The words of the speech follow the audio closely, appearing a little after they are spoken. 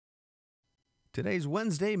Today's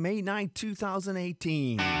Wednesday, May 9th,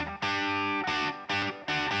 2018.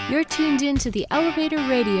 You're tuned in to the Elevator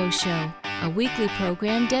Radio Show, a weekly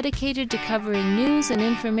program dedicated to covering news and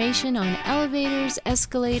information on elevators,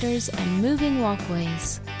 escalators, and moving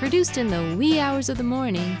walkways. Produced in the wee hours of the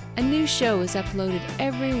morning, a new show is uploaded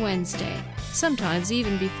every Wednesday, sometimes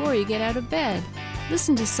even before you get out of bed.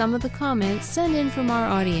 Listen to some of the comments sent in from our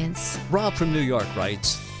audience. Rob from New York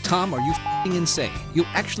writes, Tom, are you f***ing insane? You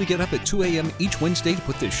actually get up at 2 a.m. each Wednesday to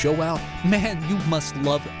put this show out? Man, you must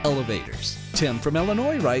love elevators. Tim from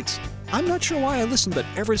Illinois writes, I'm not sure why I listened, but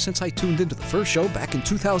ever since I tuned into the first show back in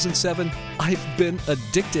 2007, I've been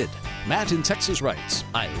addicted. Matt in Texas writes,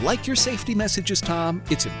 I like your safety messages, Tom.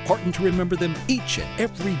 It's important to remember them each and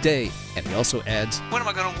every day. And he also adds, when am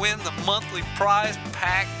I going to win the monthly prize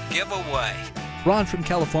pack giveaway? Ron from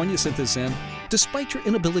California sent this in. Despite your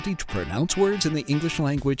inability to pronounce words in the English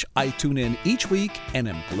language, I tune in each week and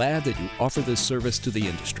am glad that you offer this service to the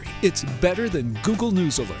industry. It's better than Google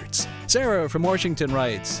News alerts. Sarah from Washington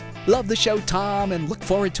writes, love the show, Tom, and look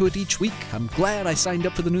forward to it each week. I'm glad I signed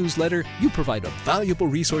up for the newsletter. You provide a valuable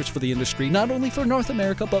resource for the industry, not only for North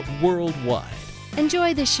America, but worldwide.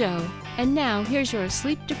 Enjoy the show. And now, here's your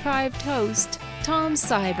sleep-deprived host, Tom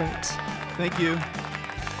Seibert. Thank you.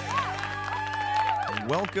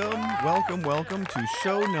 Welcome to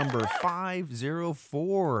show number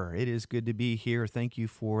 504. It is good to be here. Thank you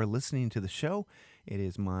for listening to the show. It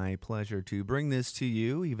is my pleasure to bring this to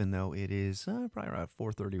you, even though it is probably around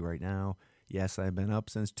 4:30 right now. Yes, I've been up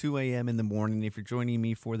since 2 a.m. in the morning. If you're joining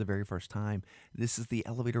me for the very first time, this is the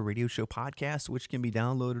Elevator Radio Show podcast, which can be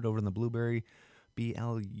downloaded over in the Blueberry,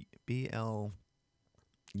 BLURRY.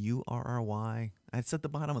 It's at the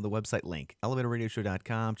bottom of the website link,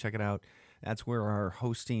 elevatorradioshow.com. Check it out. That's where our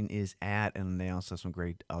hosting is at, and they also have some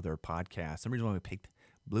great other podcasts. The reason why we picked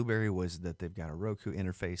Blueberry was that they've got a Roku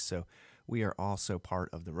interface, so we are also part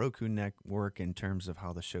of the Roku network in terms of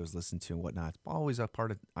how the show's listened to and whatnot. It's always a part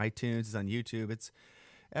of iTunes. It's on YouTube. It's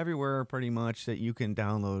everywhere pretty much that you can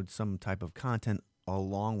download some type of content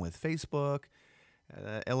along with Facebook,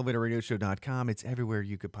 elevatorradioshow.com. It's everywhere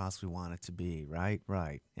you could possibly want it to be, right?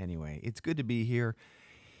 Right. Anyway, it's good to be here.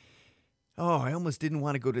 Oh, I almost didn't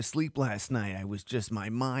want to go to sleep last night. My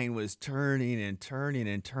mind was turning. And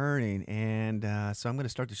so I'm going to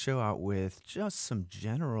start the show out with just some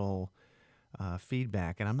general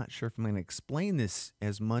feedback. And I'm not sure if I'm going to explain this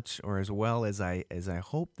as much or as well as I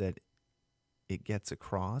hope that it gets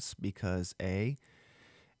across, because A,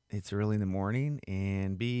 it's early in the morning,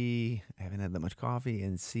 and B, I haven't had that much coffee,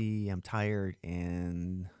 and C, I'm tired,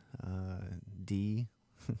 and D,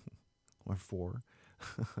 or 4,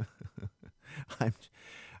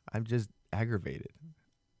 I'm just aggravated.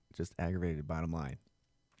 Bottom line.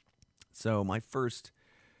 So my first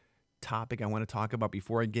topic I want to talk about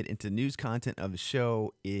before I get into news content of the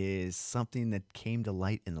show is something that came to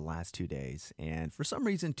light in the last 2 days. And for some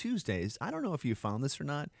reason, Tuesdays, I don't know if you found this or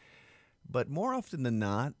not, but more often than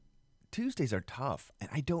not, Tuesdays are tough, and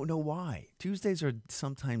I don't know why. Tuesdays are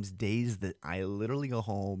sometimes days that I literally go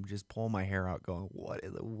home, just pull my hair out, going, what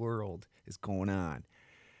in the world is going on?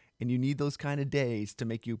 And you need those kind of days to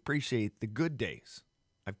make you appreciate the good days.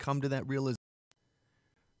 I've come to that realization.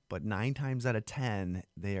 But 9 times out of 10,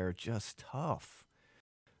 they are just tough.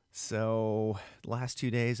 So the last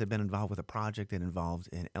 2 days, I've been involved with a project that involved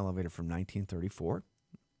an elevator from 1934.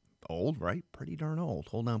 Old, right? Pretty darn old.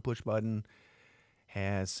 Hold down, push button.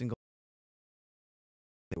 Has single.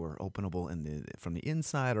 They were openable from the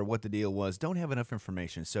inside, or what the deal was. Don't have enough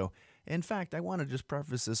information. So, in fact, I want to just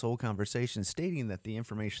preface this whole conversation stating that the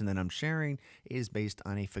information that I'm sharing is based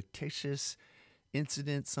on a fictitious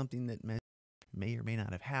incident, something that may or may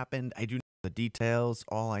not have happened. I do know the details.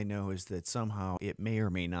 All I know is that somehow it may or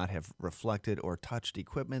may not have reflected or touched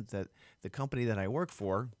equipment that the company that I work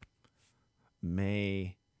for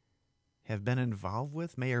may have been involved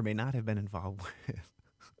with, may or may not have been involved with.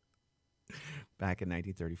 Back in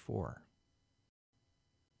 1934.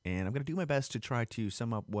 And I'm going to do my best to try to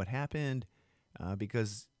sum up what happened,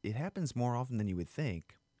 because it happens more often than you would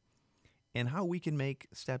think, and how we can make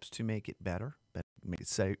steps to make it better, make it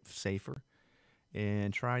safer,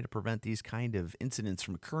 and try to prevent these kind of incidents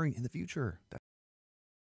from occurring in the future.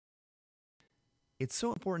 It's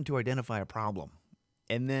so important to identify a problem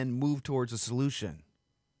and then move towards a solution.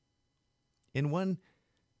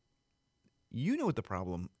 You know what the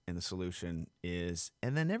problem and the solution is,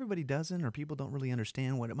 and then everybody doesn't, or people don't really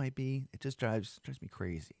understand what it might be. It just drives me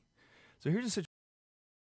crazy. So here's a situation.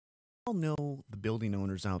 We all know the building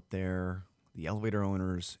owners out there, the elevator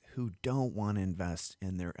owners who don't want to invest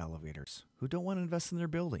in their elevators, who don't want to invest in their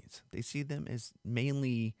buildings. They see them as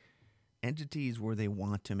mainly entities where they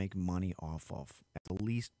want to make money off of at the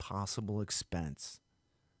least possible expense.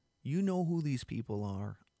 You know who these people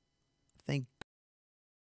are. Think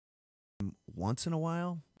once in a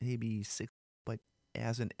while, maybe six, but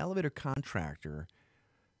as an elevator contractor,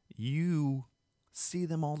 you see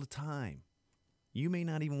them all the time. You may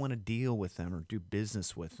not even want to deal with them or do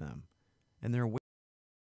business with them. And they're aware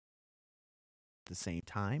at the same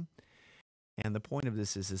time. And the point of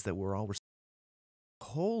this is that we're all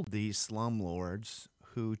hold these slumlords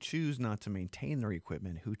who choose not to maintain their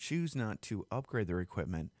equipment, who choose not to upgrade their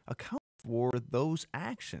equipment, account for those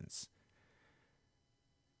actions.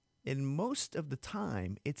 And most of the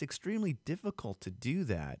time, it's extremely difficult to do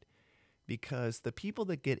that because the people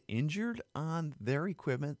that get injured on their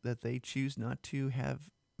equipment that they choose not to have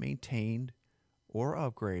maintained or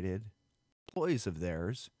upgraded, employees of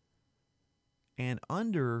theirs, and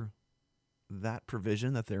under that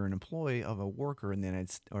provision that they're an employee of a worker in the United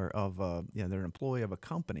States, or they're an employee of a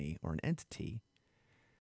company or an entity,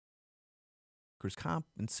 workers'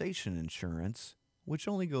 compensation insurance, which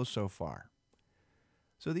only goes so far.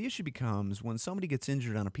 So the issue becomes when somebody gets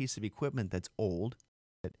injured on a piece of equipment that's old,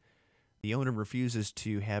 that the owner refuses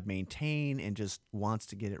to have maintained and just wants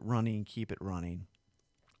to get it running, keep it running.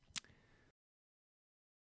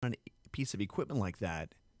 On a piece of equipment like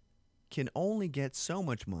that can only get so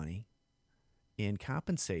much money in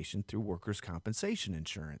compensation through workers' compensation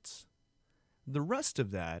insurance. The rest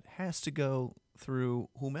of that has to go through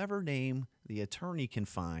whomever name the attorney can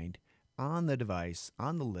find on the device,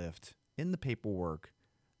 on the lift, in the paperwork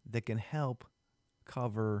that can help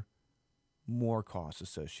cover more costs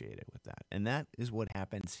associated with that. And that is what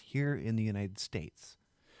happens here in the United States.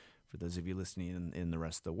 For those of you listening in the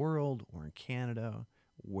rest of the world or in Canada,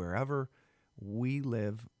 wherever we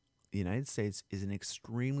live, the United States is an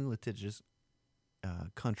extremely litigious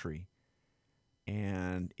country,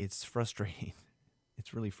 and it's frustrating.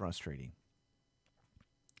 It's really frustrating.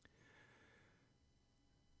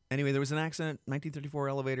 Anyway, there was an accident, 1934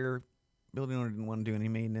 elevator. Building owner didn't want to do any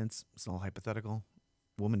maintenance. It's all hypothetical.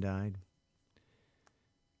 Woman died.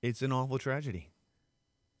 It's an awful tragedy.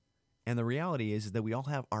 And the reality is that we all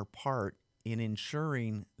have our part in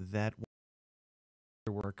ensuring that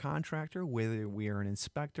whether we're a contractor, whether we are an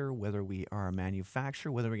inspector, whether we are a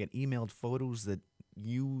manufacturer, whether we get emailed photos that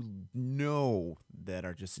you know that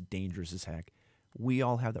are just dangerous as heck, we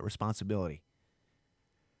all have that responsibility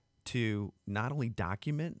to not only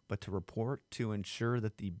document but to report, to ensure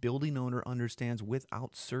that the building owner understands with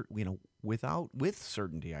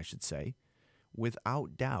certainty, I should say,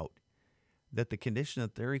 without doubt, that the condition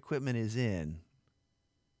that their equipment is in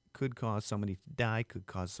could cause somebody to die, could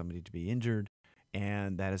cause somebody to be injured,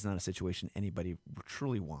 and that is not a situation anybody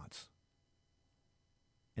truly wants.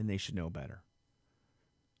 And they should know better.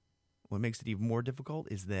 What makes it even more difficult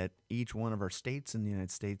is that each one of our states in the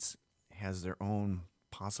United States has their own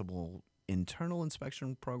possible internal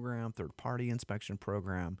inspection program, third-party inspection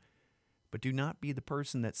program, but do not be the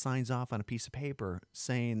person that signs off on a piece of paper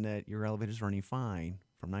saying that your elevator is running fine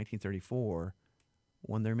from 1934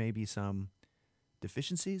 when there may be some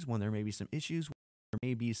deficiencies, when there may be some issues, when there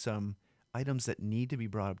may be some items that need to be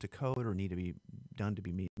brought up to code or need to be done to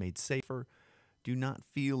be made safer. Do not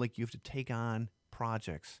feel like you have to take on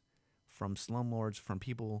projects from slumlords, from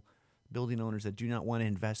people, building owners that do not want to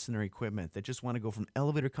invest in their equipment, that just want to go from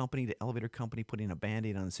elevator company to elevator company, putting a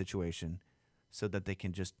Band-Aid on the situation so that they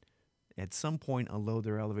can just at some point unload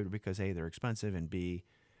their elevator because A, they're expensive, and B,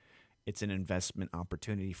 it's an investment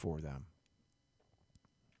opportunity for them.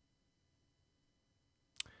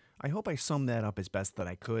 I hope I summed that up as best that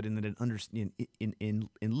I could, and that in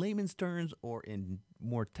layman's terms or in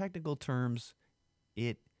more technical terms,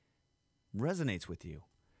 it resonates with you.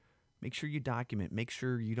 Make sure you document. Make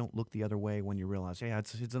sure you don't look the other way when you realize, yeah,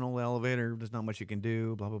 it's an old elevator. There's not much you can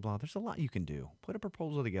do, blah, blah, blah. There's a lot you can do. Put a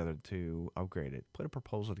proposal together to upgrade it. Put a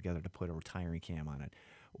proposal together to put a retiring cam on it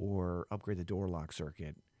or upgrade the door lock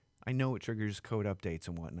circuit. I know it triggers code updates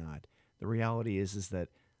and whatnot. The reality is that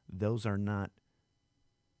those are not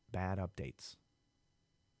bad updates.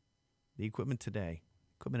 The equipment today,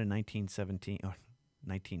 equipment in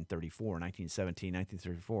 1934, 1917,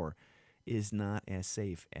 1934, is not as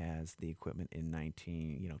safe as the equipment in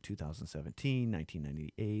 2017,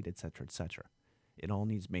 1998, et cetera, et cetera. It all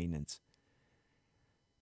needs maintenance.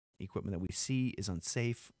 Equipment that we see is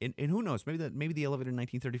unsafe. And who knows, maybe the elevator in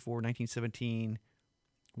 1934, 1917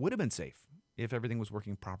 would have been safe if everything was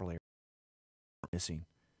working properly. Missing.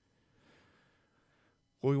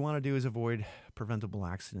 What we want to do is avoid preventable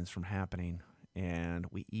accidents from happening, and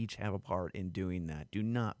we each have a part in doing that. Do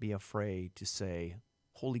not be afraid to say,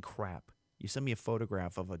 holy crap, you sent me a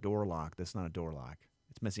photograph of a door lock that's not a door lock.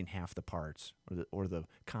 It's missing half the parts, or the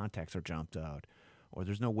contacts are jumped out, or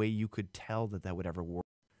there's no way you could tell that that would ever work,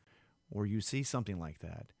 or you see something like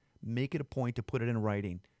that. Make it a point to put it in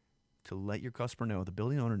writing to let your customer know, the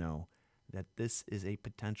building owner know, that this is a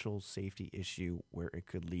potential safety issue where it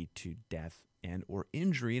could lead to death and or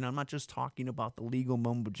injury. And I'm not just talking about the legal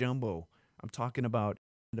mumbo jumbo. I'm talking about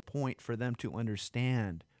the point for them to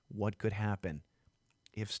understand what could happen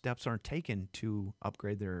if steps aren't taken to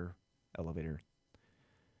upgrade their elevator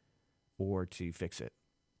or to fix it.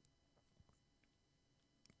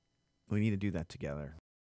 We need to do that together.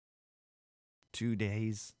 2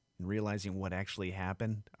 days and realizing what actually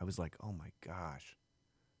happened, I was like, oh my gosh.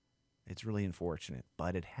 It's really unfortunate,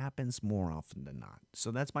 but it happens more often than not.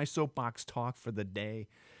 So that's my soapbox talk for the day,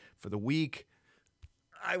 for the week.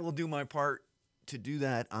 I will do my part to do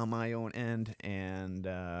that on my own end, and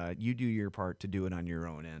you do your part to do it on your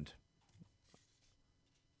own end.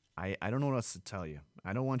 I don't know what else to tell you.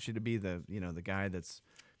 I don't want you to be the guy that's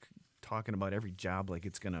talking about every job like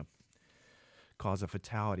it's going to cause a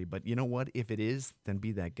fatality. But you know what? If it is, then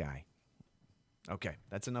be that guy. Okay,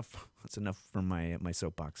 that's enough. That's enough for my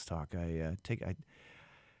soapbox talk. I'm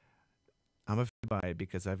offended by it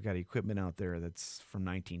because I've got equipment out there that's from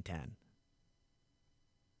 1910,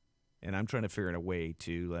 and I'm trying to figure out a way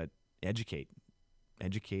to educate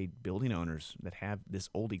building owners that have this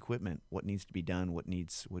old equipment. What needs to be done? What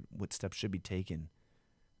steps should be taken?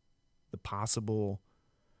 The possible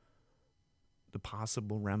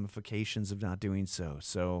ramifications of not doing so.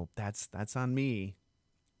 So that's on me.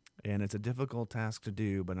 And it's a difficult task to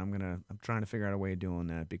do, but I'm trying to figure out a way of doing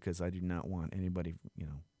that because I do not want anybody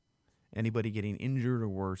getting injured or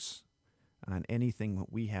worse on anything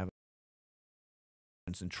that we have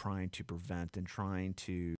and trying to prevent and trying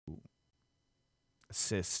to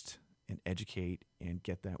assist and educate and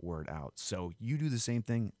get that word out. So you do the same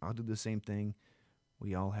thing. I'll do the same thing.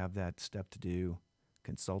 We all have that step to do.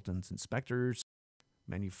 Consultants, inspectors,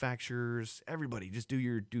 manufacturers, everybody, just do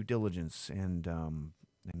your due diligence. And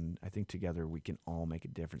I think together we can all make a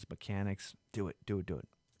difference. Mechanics, do it.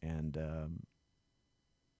 And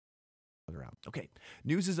other out. Okay,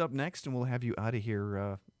 news is up next, and we'll have you out of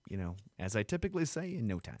here, as I typically say, in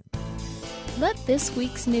no time. Let this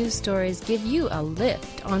week's news stories give you a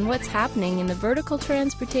lift on what's happening in the vertical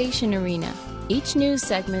transportation arena. Each news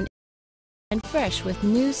segment is fresh with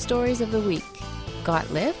news stories of the week. Got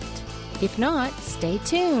lift? If not, stay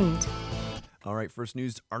tuned. All right, first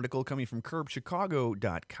news article coming from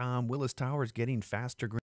curbchicago.com. Willis Tower is getting faster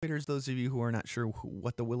elevators. Those of you who are not sure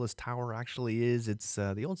what the Willis Tower actually is, it's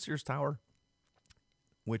the old Sears Tower,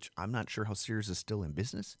 which I'm not sure how Sears is still in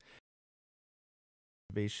business.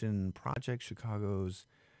 Innovation project, Chicago's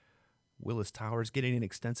Willis Tower is getting an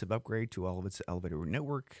extensive upgrade to all of its elevator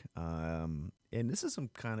network. And this is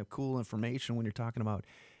some kind of cool information when you're talking about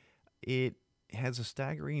it has a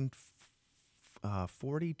staggering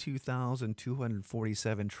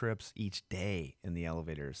 42,247 trips each day in the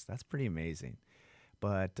elevators. That's pretty amazing.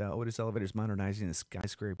 But Otis Elevators modernizing the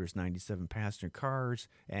skyscraper's 97 passenger cars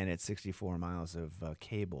and its 64 miles of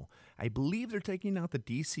cable. I believe they're taking out the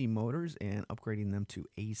DC motors and upgrading them to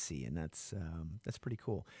AC, and that's pretty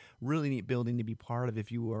cool. Really neat building to be part of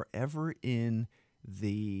if you're ever in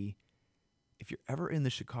the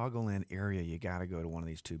Chicagoland area. You got to go to one of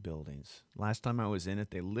these two buildings. Last time I was in it,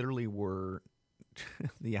 they literally were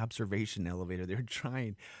the observation elevator. They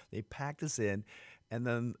packed us in, and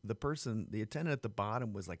then the attendant at the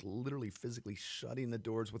bottom was like literally physically shutting the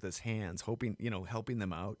doors with his hands, hoping, helping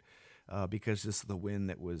them out because just the wind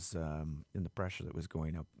that was in the pressure that was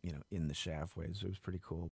going up, in the shaftways. It was pretty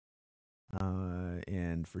cool.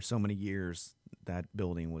 And for so many years, that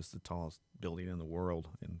building was the tallest building in the world.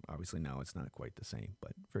 And obviously now it's not quite the same,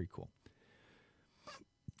 but very cool.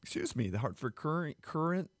 Excuse me. The Hartford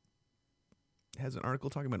Current has an article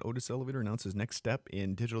talking about Otis Elevator announces next step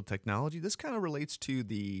in digital technology. This kind of relates to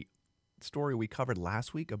the story we covered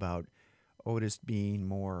last week about Otis being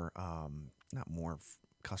more, not more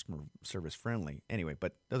customer service friendly. Anyway,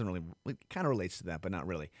 but it kind of relates to that, but not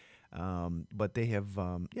really. But they have,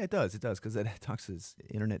 it does, because it talks to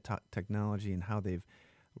internet technology and how they've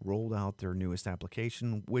rolled out their newest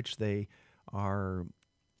application, which they are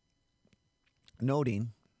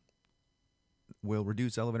noting will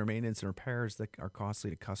reduce elevator maintenance and repairs that are costly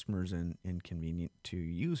to customers and inconvenient to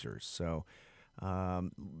users. So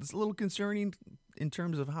it's a little concerning in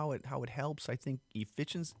terms of how it helps. I think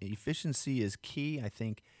efficiency is key. I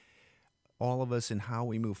think all of us in how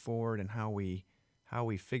we move forward and how we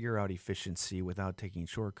figure out efficiency without taking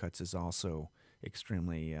shortcuts is also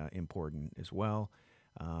extremely important as well.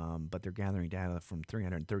 But they're gathering data from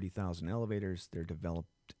 330,000 elevators. They're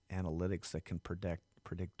developed analytics that can predict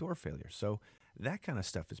predict door failure. So that kind of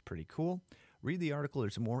stuff is pretty cool. Read the article.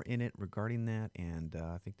 There's more in it regarding that, and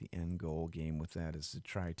I think the end goal game with that is to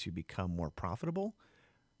try to become more profitable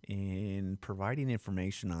in providing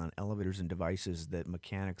information on elevators and devices that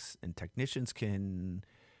mechanics and technicians can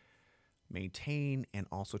maintain and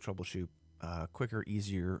also troubleshoot quicker,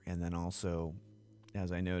 easier, and then also,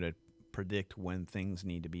 as I noted, predict when things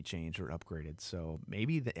need to be changed or upgraded. So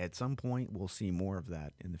maybe at some point we'll see more of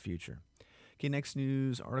that in the future. Okay, next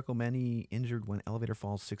news article: many injured when elevator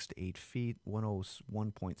falls 6 to 8 feet,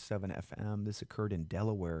 101.7 FM. This occurred in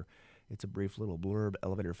Delaware. It's a brief little blurb.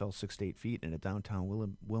 Elevator fell 6 to 8 feet in a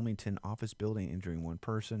downtown Wilmington office building, injuring one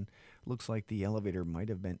person. Looks like the elevator might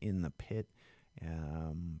have been in the pit.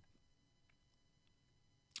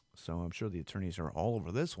 So I'm sure the attorneys are all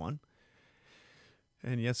over this one.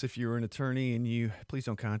 And yes, if you're an attorney and you, please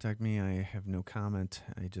don't contact me. I have no comment.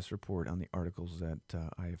 I just report on the articles that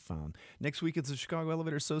I have found. Next week, it's the Chicago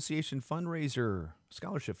Elevator Association fundraiser,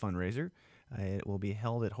 scholarship fundraiser. It will be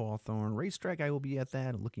held at Hawthorne Racetrack. I will be at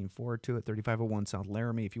that. I'm looking forward to it. 3501 South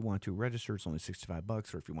Laramie. If you want to register, it's only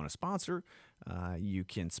 $65. Or if you want to sponsor, you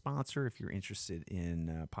can sponsor if you're interested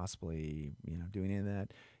in possibly doing any of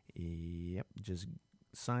that. Yep, just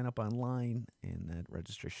sign up online, and that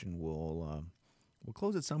registration will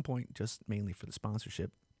close at some point, just mainly for the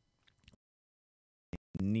sponsorship.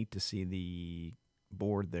 Neat to see the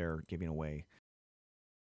board there giving away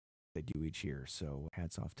they do each year, so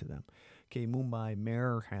hats off to them. Okay, Mumbai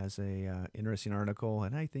Mayor has a interesting article,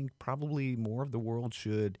 and I think probably more of the world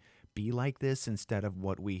should be like this instead of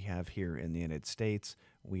what we have here in the United States.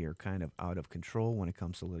 We are kind of out of control when it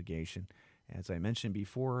comes to litigation. As I mentioned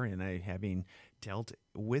before, and I having dealt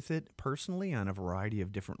with it personally on a variety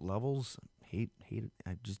of different levels, hate it.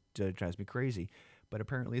 It just drives me crazy. But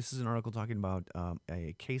apparently this is an article talking about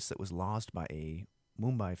a case that was lost by a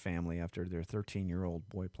Mumbai family after their 13-year-old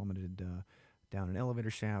boy plummeted down an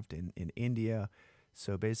elevator shaft in India.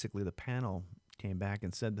 So basically the panel came back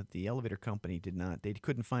and said that the elevator company they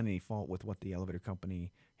couldn't find any fault with what the elevator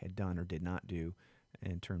company had done or did not do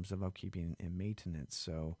in terms of upkeeping and maintenance.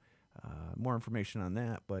 So more information on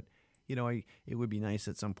that, but it would be nice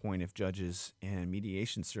at some point if judges and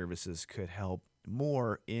mediation services could help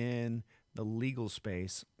more in the legal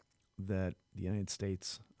space that the United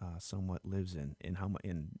States somewhat lives in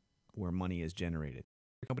where money is generated.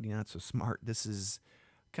 The company not so smart. This is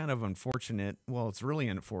kind of unfortunate. Well, it's really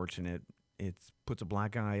unfortunate. It puts a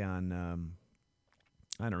black eye on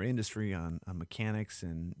our industry, on mechanics,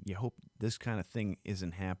 and you hope this kind of thing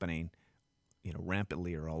isn't happening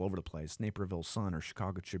rampantly or all over the place. Naperville Sun or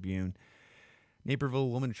Chicago Tribune. Naperville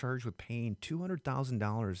woman charged with paying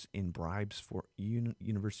 $200,000 in bribes for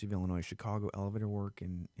University of Illinois Chicago elevator work,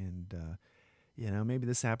 and maybe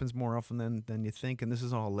this happens more often than you think. And this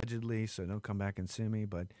is all allegedly, so don't come back and sue me.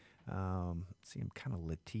 But see, I'm kind of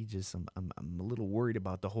litigious. I'm a little worried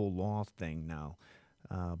about the whole law thing now.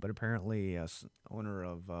 But apparently, owner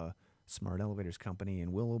of Smart Elevators Company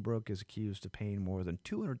in Willowbrook is accused of paying more than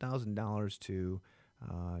 $200,000 to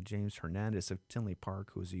James Hernandez of Tinley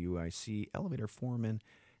Park, who is a UIC elevator foreman.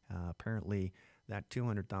 Apparently, that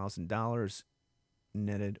 $200,000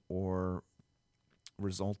 netted or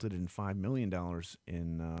resulted in $5 million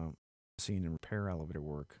in scene and repair elevator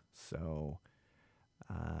work. So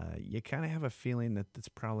you kind of have a feeling that this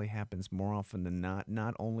probably happens more often than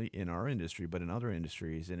not only in our industry, but in other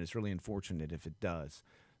industries, and it's really unfortunate if it does.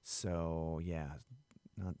 So, yeah,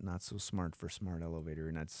 not so smart for Smart Elevator,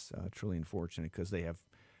 and that's truly unfortunate because they have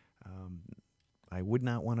I would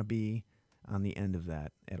not want to be on the end of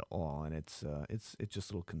that at all, and it's just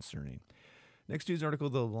a little concerning. Next news article,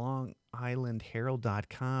 the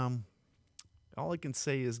LongIslandHerald.com. All I can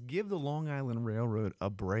say is give the Long Island Railroad a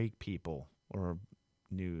break, people, or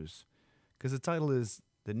news, because the title is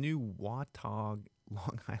The New Watauga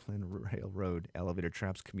Long Island Railroad Elevator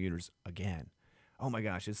Traps Commuters Again. Oh my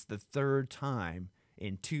gosh, it's the third time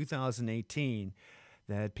in 2018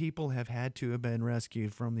 that people have had to have been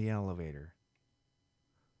rescued from the elevator.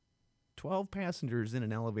 12 passengers in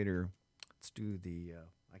an elevator. Let's do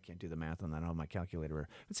I can't do the math on that on my calculator.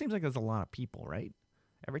 It seems like there's a lot of people, right?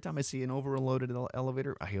 Every time I see an overloaded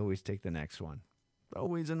elevator, I always take the next one.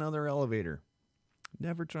 Always another elevator.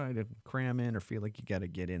 Never try to cram in or feel like you got to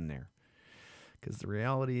get in there. Because the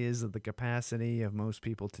reality is that the capacity of most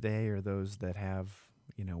people today, or those that have,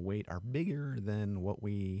 weight, are bigger than what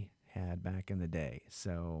we had back in the day.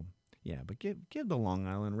 So, yeah, but give the Long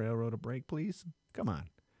Island Railroad a break, please. Come on.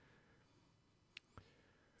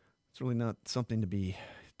 It's really not something to be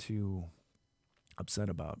too upset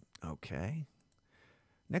about. Okay.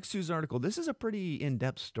 Next news article. This is a pretty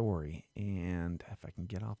in-depth story, and if I can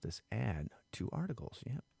get off this ad, 2 articles.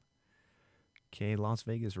 Yep. Okay, Las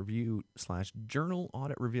Vegas Review/Journal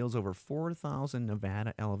audit reveals over 4,000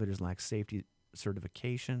 Nevada elevators lack safety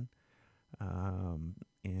certification.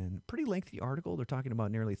 And pretty lengthy article. They're talking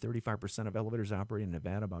about nearly 35% of elevators operating in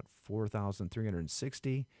Nevada, about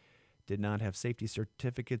 4,360, did not have safety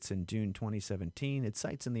certificates in June 2017. It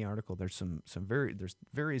cites in the article there's there's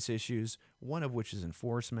various issues, one of which is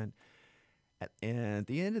enforcement. And at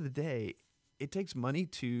the end of the day, it takes money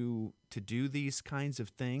to do these kinds of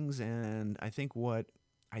things, and I think what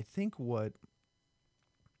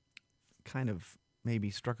kind of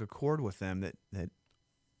maybe struck a chord with them that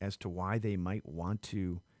as to why they might want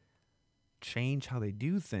to change how they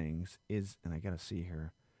do things is, and I got to see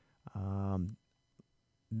here,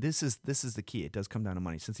 this is the key. It does come down to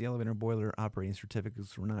money. Since the elevator and boiler operating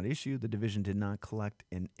certificates were not issued, the division did not collect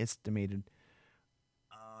an estimated,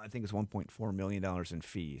 I think it's $1.4 million in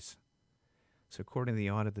fees. So according to the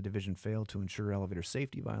audit, the division failed to ensure elevator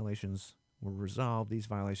safety violations were resolved. These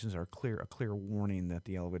violations are a clear warning that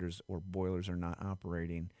the elevators or boilers are not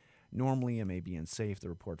operating normally and may be unsafe, the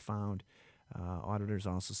report found. Auditors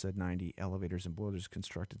also said 90 elevators and boilers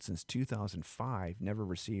constructed since 2005 never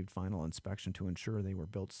received final inspection to ensure they were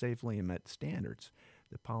built safely and met standards.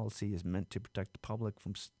 The policy is meant to protect the public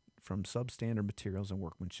from substandard materials and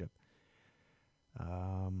workmanship.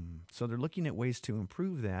 So they're looking at ways to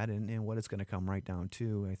improve that, and what it's going to come right down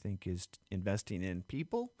to, I think, is investing in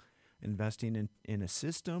people, investing in a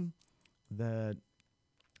system that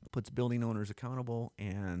puts building owners accountable.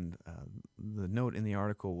 And the note in the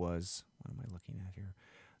article was, what am I looking at here?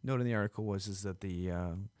 Note in the article is that the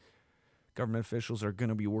government officials are going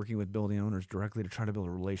to be working with building owners directly to try to build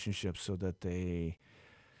a relationship so that they,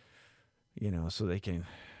 so they can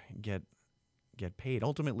get paid.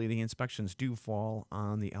 Ultimately, the inspections do fall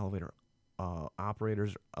on the elevator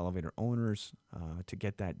operators, elevator owners to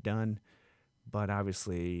get that done. But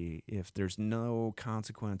obviously, if there's no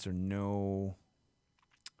consequence or no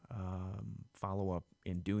follow-up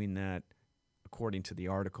in doing that, according to the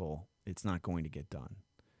article, it's not going to get done.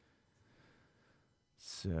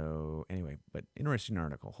 So anyway, but interesting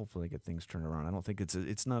article. Hopefully, get things turned around. I don't think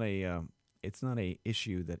it's not a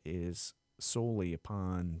issue that is solely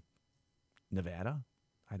upon Nevada.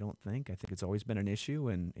 I think it's always been an issue,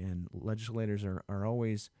 and legislators are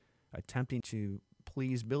always attempting to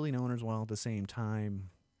please building owners while at the same time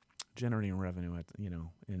generating revenue.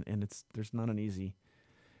 And there's not an easy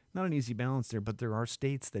balance there. But there are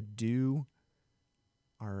states that do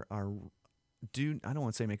I don't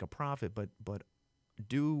want to say make a profit, but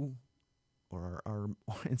do or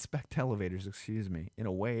inspect elevators, in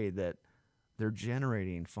a way that they're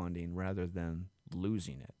generating funding rather than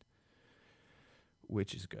losing it,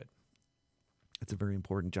 which is good. It's a very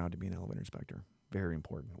important job to be an elevator inspector. Very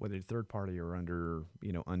important, whether you're third party or under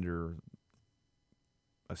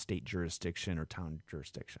a state jurisdiction or town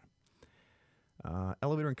jurisdiction.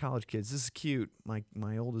 Elevator and college kids. This is cute.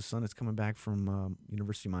 My oldest son is coming back from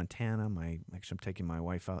University of Montana. I'm taking my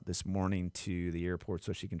wife out this morning to the airport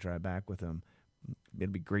so she can drive back with him.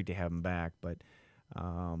 It'd be great to have him back, but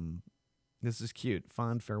this is cute.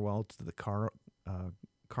 Fond farewell to the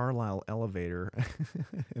Carlisle elevator.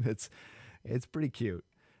 And it's pretty cute.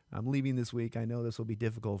 I'm leaving this week. I know this will be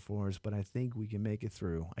difficult for us, but I think we can make it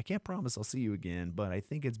through. I can't promise I'll see you again, but I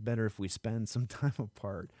think it's better if we spend some time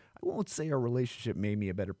apart. I won't say our relationship made me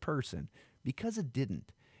a better person, because it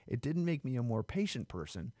didn't. It didn't make me a more patient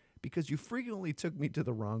person, because you frequently took me to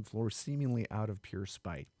the wrong floor, seemingly out of pure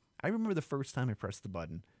spite. I remember the first time I pressed the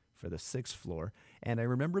button for the 6th floor, and I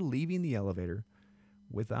remember leaving the elevator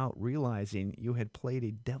without realizing you had played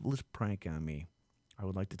a devilish prank on me. I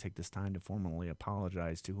would like to take this time to formally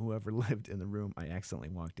apologize to whoever lived in the room I accidentally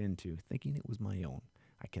walked into, thinking it was my own.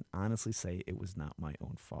 I can honestly say it was not my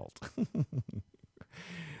own fault.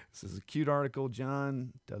 This is a cute article,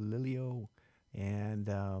 John DeLilio, and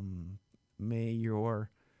may your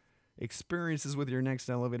experiences with your next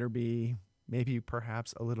elevator be maybe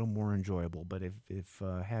perhaps a little more enjoyable. But if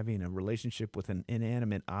having a relationship with an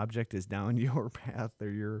inanimate object is down your path, or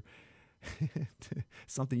you're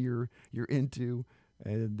something you're into,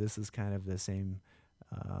 this is kind of the same,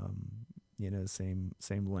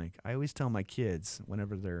 same link. I always tell my kids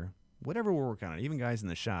whenever whatever we're working on, even guys in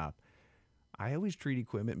the shop, I always treat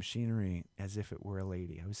equipment, machinery as if it were a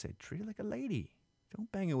lady. I always say, treat it like a lady.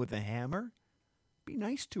 Don't bang it with a hammer. Be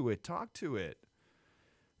nice to it. Talk to it.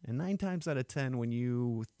 And 9 times out of 10, when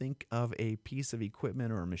you think of a piece of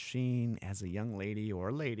equipment or a machine as a young lady or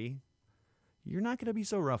a lady, you're not going to be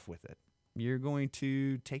so rough with it. You're going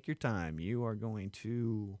to take your time. You are going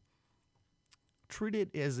to treat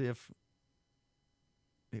it as if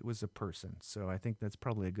it was a person. So I think that's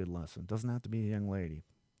probably a good lesson. It doesn't have to be a young lady.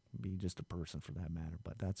 Be just a person for that matter.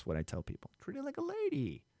 But that's what I tell people. Treat it like a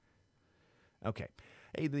lady. Okay.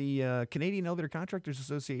 Hey, the Canadian Elevator Contractors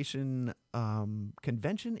Association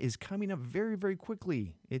convention is coming up very, very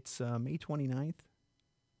quickly. It's May 29th.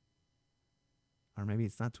 Or maybe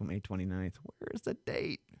it's not till May 29th. Where is the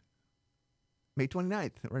date? May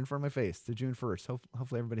 29th, right in front of my face, to June 1st.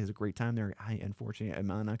 Hopefully everybody has a great time there. Unfortunately, I'm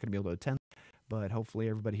not going to be able to attend, but hopefully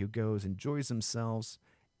everybody who goes enjoys themselves,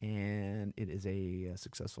 and it is a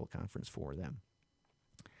successful conference for them.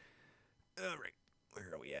 All right,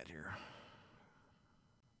 where are we at here?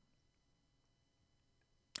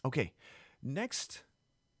 Okay, the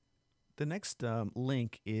next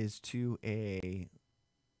link is to a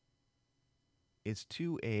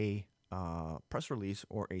press release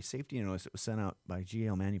or a safety notice that was sent out by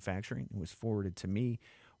GL Manufacturing. It was forwarded to me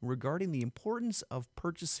regarding the importance of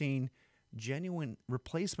purchasing genuine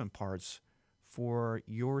replacement parts for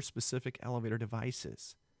your specific elevator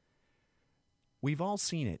devices. We've all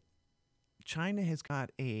seen it. China has got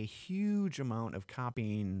a huge amount of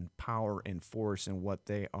copying power and force in what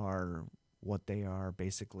they are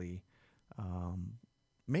basically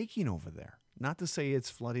making over there. Not to say it's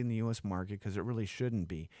flooding the U.S. market, because it really shouldn't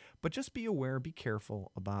be, but just be aware, be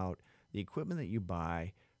careful about the equipment that you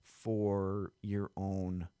buy for your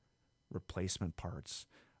own replacement parts.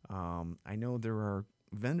 I know there are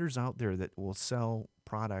vendors out there that will sell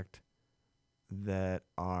product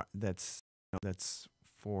that's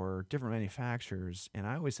for different manufacturers, and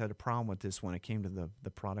I always had a problem with this when it came to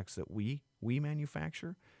the products that we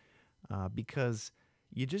manufacture, because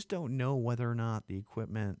you just don't know whether or not the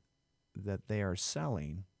equipment that they are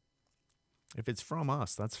selling, if it's from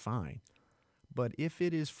us, that's fine. But if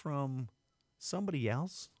it is from somebody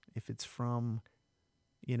else, if it's from,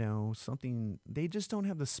 something, they just don't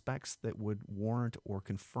have the specs that would warrant or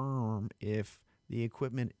confirm if the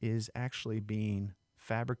equipment is actually being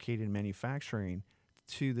fabricated and manufacturing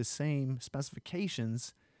to the same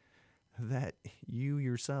specifications that you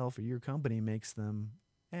yourself or your company makes them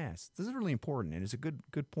as. This is really important, and it's a good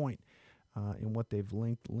point in what they've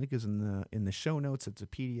linked. The link is in the show notes. It's a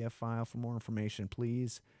PDF file. For more information,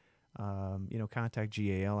 please contact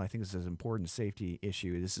GAL. I think this is an important safety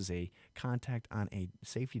issue. This is a contact on a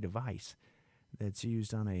safety device that's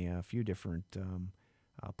used on a few different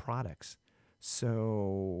products.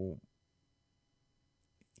 So,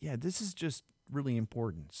 yeah, this is just really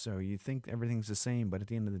important. So you think everything's the same, but at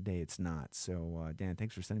the end of the day, it's not. So, Dan,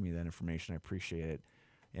 thanks for sending me that information. I appreciate it.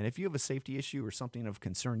 And if you have a safety issue or something of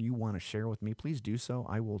concern you want to share with me, please do so.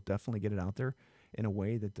 I will definitely get it out there in a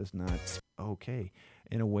way that does not,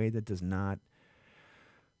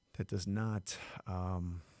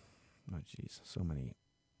 so many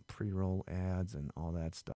pre-roll ads and all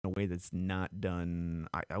that stuff, in a way that's not done.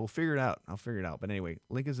 I will figure it out. I'll figure it out. But anyway,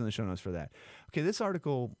 link is in the show notes for that. Okay, this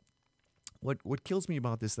article, what kills me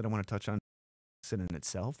about this that I want to touch on in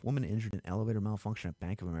itself, woman injured in elevator malfunction at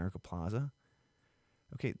Bank of America Plaza.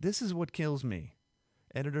 Okay, this is what kills me.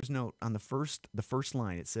 Editor's note on the first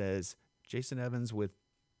line, it says Jason Evans with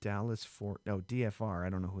DFR. I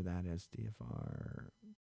don't know who that is. DFR.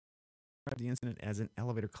 The incident as an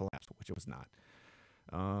elevator collapse, which it was not.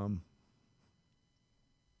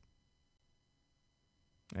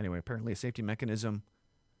 Anyway, apparently a safety mechanism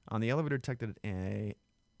on the elevator detected a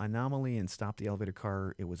anomaly and stopped the elevator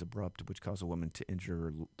car. It was abrupt, which caused a woman to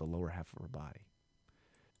injure the lower half of her body.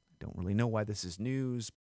 Don't really know why this is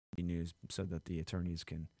news. News so that the attorneys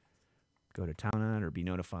can go to town on it or be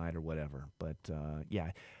notified or whatever. But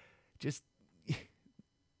just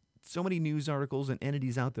so many news articles and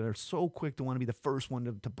entities out there are so quick to want to be the first one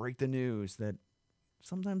to break the news that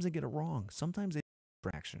sometimes they get it wrong. Sometimes they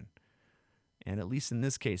fraction. And at least in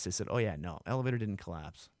this case, they said, oh yeah, no, elevator didn't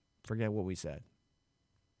collapse. Forget what we said.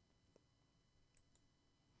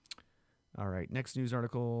 All right, next news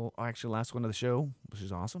article, actually last one of the show, which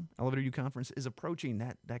is awesome. Elevator U conference is approaching.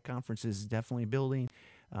 That conference is definitely building.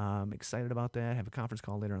 Excited about that. Have a conference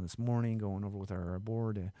call later on this morning, going over with our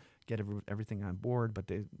board to get everything on board. But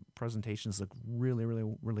the presentations look really, really,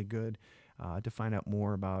 really good. To find out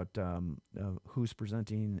more about who's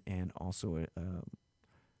presenting and also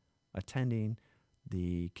attending,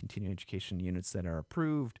 the continuing education units that are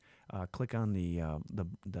approved, click on the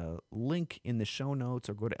link in the show notes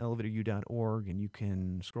or go to elevatoru.org and you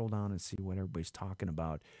can scroll down and see what everybody's talking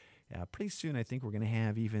about. Pretty soon, I think we're going to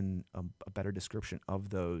have even a better description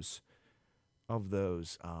of those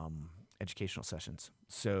educational sessions.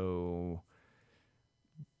 So,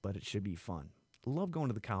 but it should be fun. Love going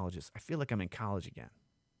to the colleges. I feel like I'm in college again.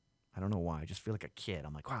 I don't know why. I just feel like a kid.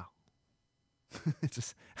 I'm like, wow. it's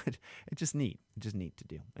just it's just neat. It's just neat to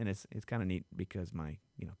do, and it's kind of neat because my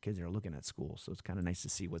kids are looking at school, so it's kind of nice to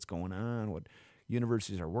see what's going on, what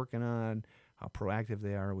universities are working on, how proactive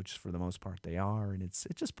they are, which for the most part they are, and it's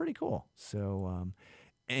just pretty cool. So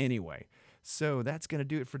anyway, so that's gonna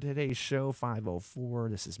do it for today's show. 504.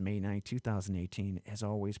 This is May 9th, 2018. As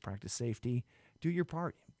always, practice safety. Do your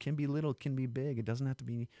part. Can be little, can be big. It doesn't have to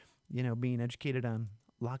be being educated on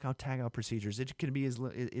lockout tagout procedures. It could be as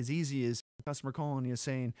easy as a customer calling you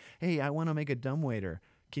saying, "Hey, I want to make a dumbwaiter.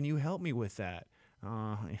 Can you help me with that?"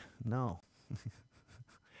 No.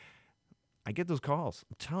 I get those calls.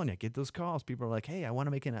 I'm telling you, I get those calls. People are like, "Hey, I want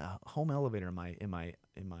to make a home elevator by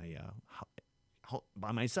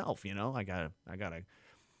myself. I got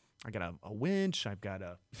a winch. I've got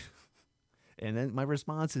a." And then my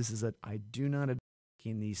response is that I do not advise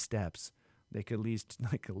taking these steps. They could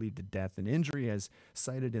lead to death and injury, as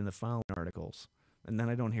cited in the following articles. And then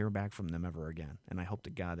I don't hear back from them ever again. And I hope to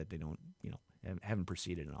God that they don't, haven't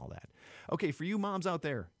proceeded and all that. Okay, for you moms out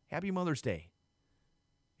there, happy Mother's Day.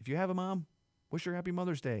 If you have a mom, wish her happy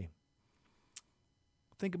Mother's Day.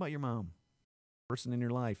 Think about your mom, person in your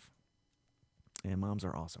life. And moms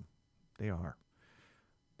are awesome. They are.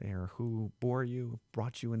 They are who bore you,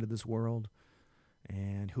 brought you into this world,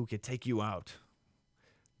 and who could take you out.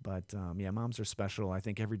 But moms are special. I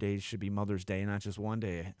think every day should be Mother's Day, not just one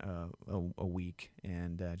day a week.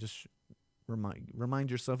 And just remind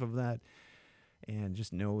yourself of that, and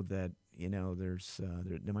just know that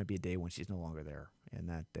there might be a day when she's no longer there, and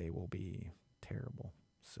that day will be terrible.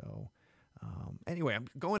 So anyway, I'm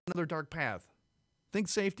going another dark path. Think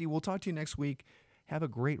safety. We'll talk to you next week. Have a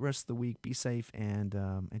great rest of the week. Be safe and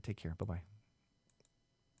take care. Bye-bye.